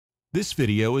This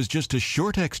video is just a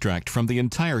short extract from the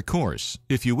entire course.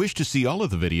 If you wish to see all of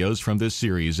the videos from this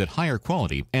series at higher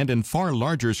quality and in far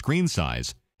larger screen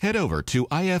size, head over to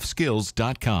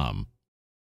ifskills.com.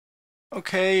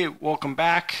 Okay, welcome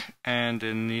back, and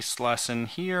in this lesson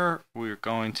here we're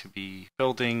going to be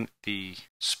building the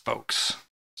spokes.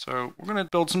 So we're going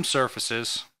to build some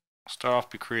surfaces. I'll start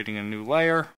off by creating a new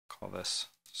layer, call this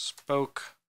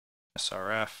spoke,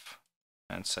 SRF,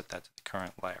 and set that to the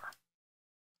current layer.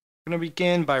 We're going to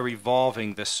begin by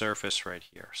revolving this surface right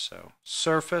here. So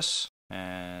surface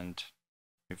and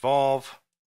revolve,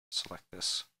 select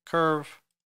this curve,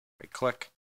 right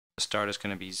click. The start is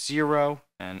going to be 0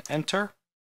 and enter.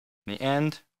 In the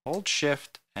end, hold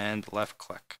shift and left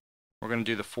click. We're going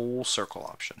to do the full circle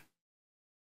option.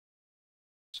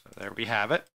 So there we have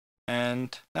it.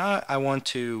 And now I want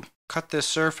to cut this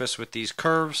surface with these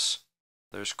curves.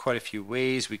 There's quite a few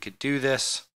ways we could do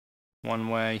this. One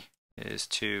way is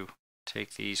to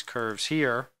take these curves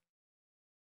here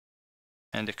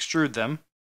and extrude them.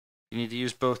 You need to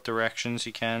use both directions,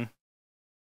 you can.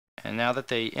 And now that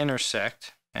they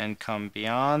intersect and come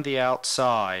beyond the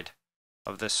outside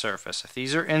of this surface, if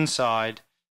these are inside,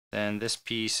 then this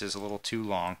piece is a little too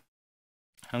long.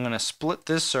 I'm going to split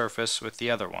this surface with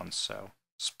the other ones. So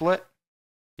split,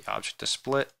 the object to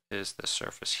split is this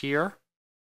surface here.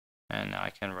 And now I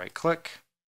can right click.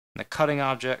 And the cutting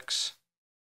objects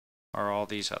are all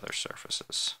these other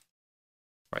surfaces.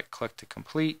 Right click to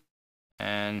complete.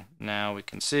 And now we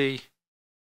can see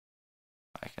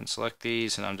I can select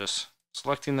these, and I'm just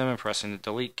selecting them and pressing the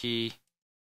delete key.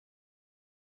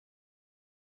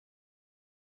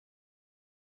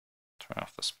 Turn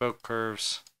off the spoke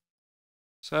curves.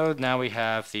 So now we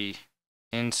have the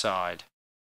inside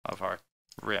of our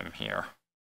rim here.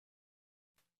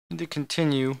 And to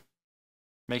continue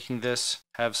making this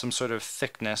have some sort of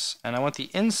thickness, and I want the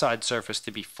inside surface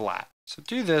to be flat. So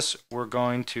to do this, we're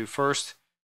going to first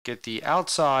get the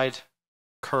outside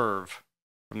curve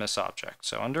from this object.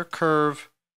 So under curve,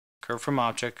 curve from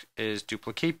object is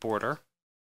duplicate border.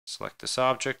 Select this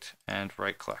object and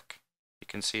right click. You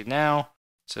can see now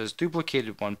it says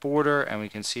duplicated one border, and we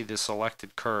can see the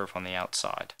selected curve on the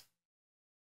outside.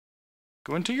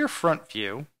 Go into your front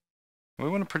view. We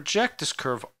want to project this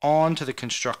curve onto the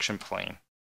construction plane.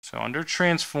 So under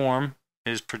transform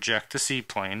is project to C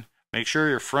plane. Make sure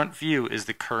your front view is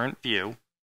the current view.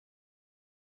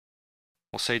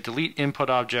 We'll say delete input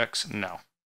objects, no.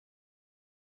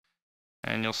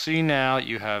 And you'll see now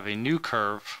you have a new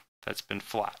curve that's been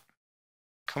flat.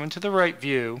 Come into the right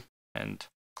view and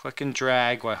click and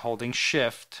drag while holding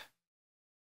shift.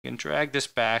 You can drag this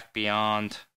back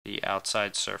beyond the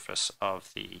outside surface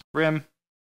of the rim.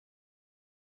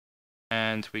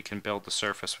 And we can build the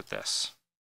surface with this.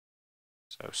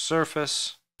 So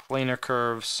surface, planar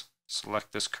curves,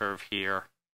 select this curve here,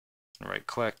 and right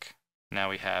click. Now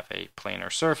we have a planar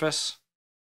surface.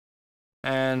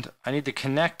 And I need to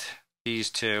connect these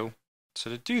two. So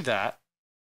to do that,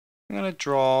 I'm going to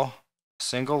draw a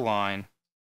single line,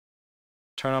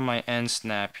 turn on my end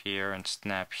snap here and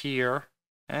snap here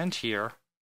and here.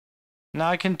 Now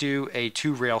I can do a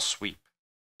 2-rail sweep.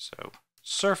 So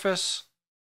surface,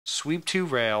 sweep 2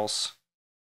 rails,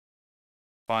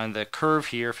 find the curve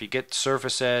here. If you get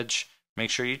surface edge, make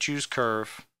sure you choose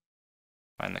curve.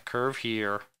 Find the curve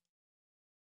here.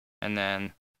 And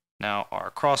then now our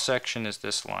cross section is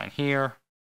this line here.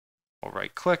 We'll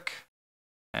right click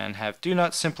and have do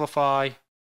not simplify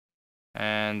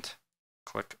and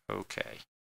click OK.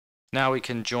 Now we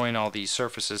can join all these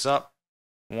surfaces up.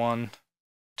 1,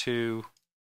 2,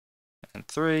 and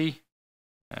 3.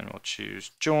 And we'll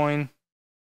choose join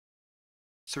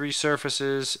 3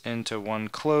 surfaces into one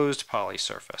closed poly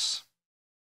surface.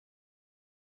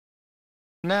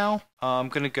 Now I'm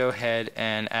going to go ahead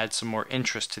and add some more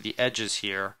interest to the edges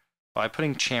here by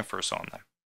putting chamfers on them.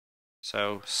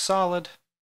 So solid,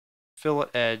 fillet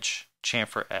edge,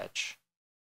 chamfer edge.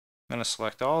 I'm going to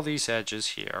select all these edges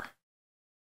here,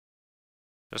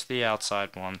 just the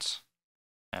outside ones,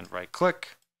 and right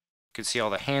click. You can see all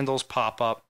the handles pop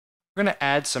up. We're going to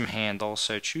add some handles,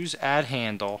 so choose add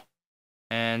handle.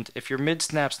 And if your mid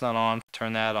snap's not on,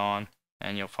 turn that on,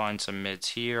 and you'll find some mids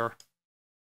here.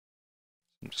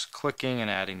 I'm just clicking and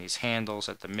adding these handles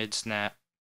at the mid snap.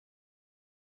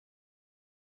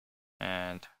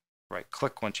 And right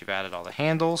click once you've added all the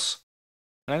handles.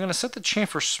 And I'm going to set the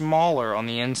chamfer smaller on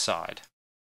the inside.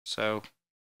 So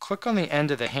click on the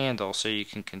end of the handle so you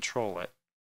can control it.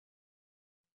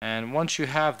 And once you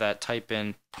have that, type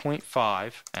in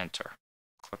 0.5, enter.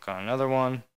 Click on another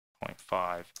one,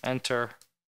 0.5, enter.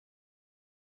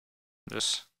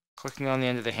 Just clicking on the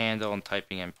end of the handle and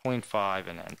typing in 0.5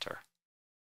 and enter.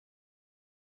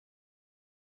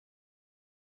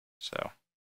 So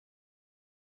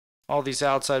all these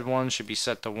outside ones should be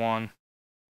set to 1.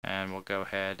 And we'll go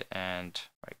ahead and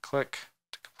right click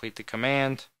to complete the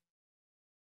command.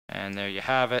 And there you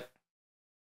have it.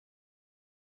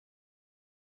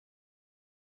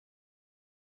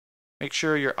 Make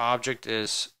sure your object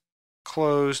is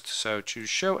closed, so choose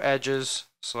Show Edges,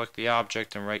 select the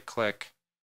object and right click.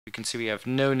 You can see we have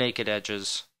no naked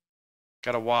edges.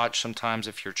 Gotta watch sometimes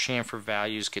if your chamfer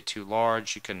values get too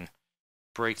large, you can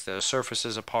break the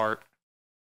surfaces apart.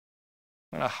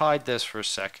 I'm gonna hide this for a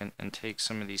second and take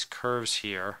some of these curves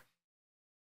here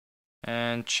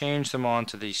and change them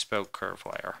onto the spoke curve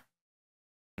layer.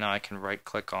 Now I can right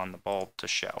click on the bulb to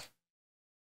show.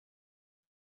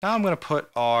 Now I'm going to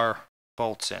put our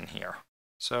bolts in here.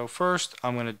 So first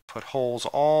I'm going to put holes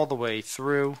all the way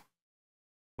through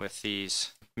with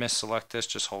these. Misselect this,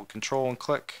 just hold Control and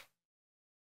click.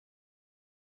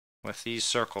 With these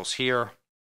circles here,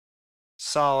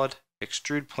 solid,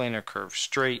 extrude planar curve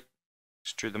straight,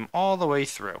 extrude them all the way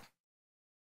through.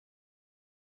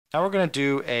 Now we're going to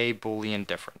do a Boolean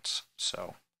difference.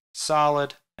 So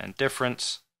solid and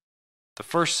difference. The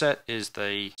first set is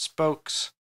the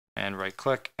spokes and right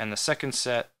click, and the second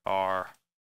set are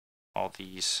all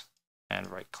these and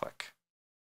right click.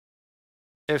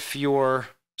 If your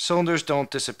cylinders don't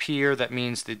disappear, that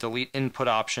means the delete input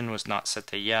option was not set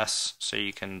to yes, so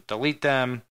you can delete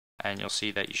them and you'll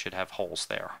see that you should have holes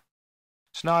there.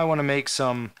 So now I want to make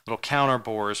some little counter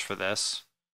bores for this.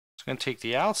 So I'm going to take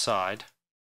the outside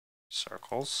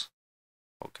circles,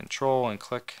 hold Control and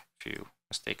click if you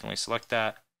mistakenly select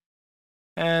that,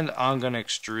 and I'm going to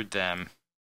extrude them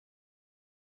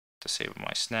to save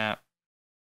my snap.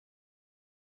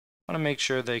 I want to make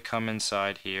sure they come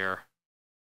inside here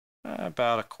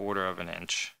about 1/4 of an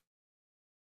inch.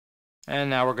 And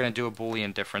now we're going to do a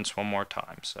Boolean difference one more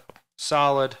time. So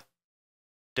solid,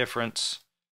 difference.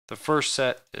 The first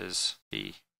set is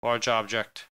the large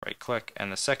object, right click,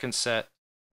 and the second set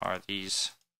are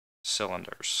these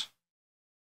cylinders.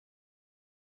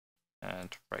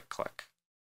 And right click.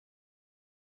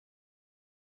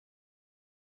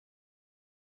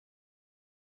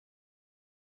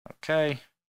 Okay.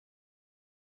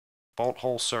 Bolt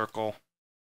hole circle.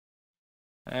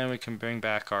 And we can bring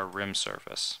back our rim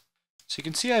surface. So you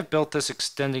can see I've built this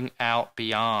extending out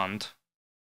beyond.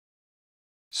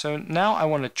 So now I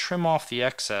want to trim off the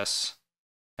excess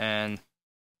and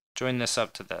join this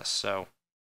up to this. So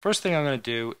first thing I'm going to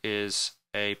do is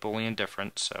a Boolean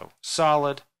difference. So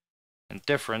solid and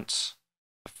difference.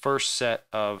 The first set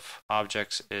of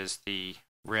objects is the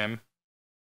rim.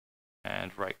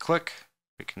 And right click.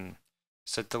 We can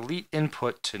set delete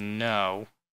input to no.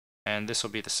 And this will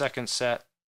be the second set.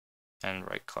 And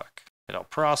right click. It'll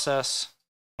process.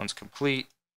 Once complete,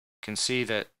 you can see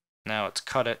that now it's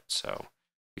cut it. So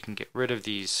we can get rid of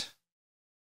these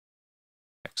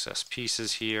excess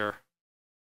pieces here.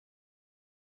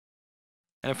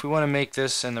 And if we want to make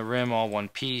this and the rim all one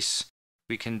piece,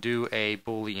 we can do a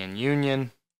Boolean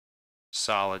union,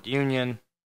 solid union,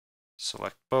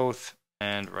 select both,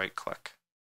 and right click.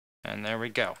 And there we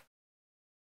go.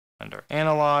 Under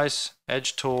Analyze,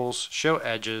 Edge Tools, Show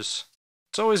Edges.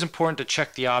 It's always important to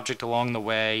check the object along the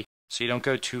way so you don't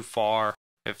go too far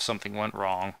if something went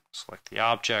wrong. Select the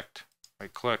object,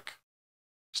 right click,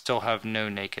 still have no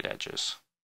naked edges.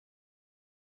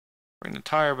 Bring the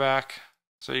tire back.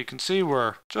 So you can see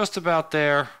we're just about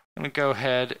there. I'm going to go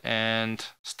ahead and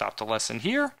stop the lesson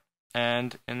here.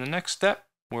 And in the next step,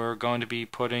 we're going to be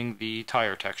putting the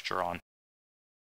tire texture on.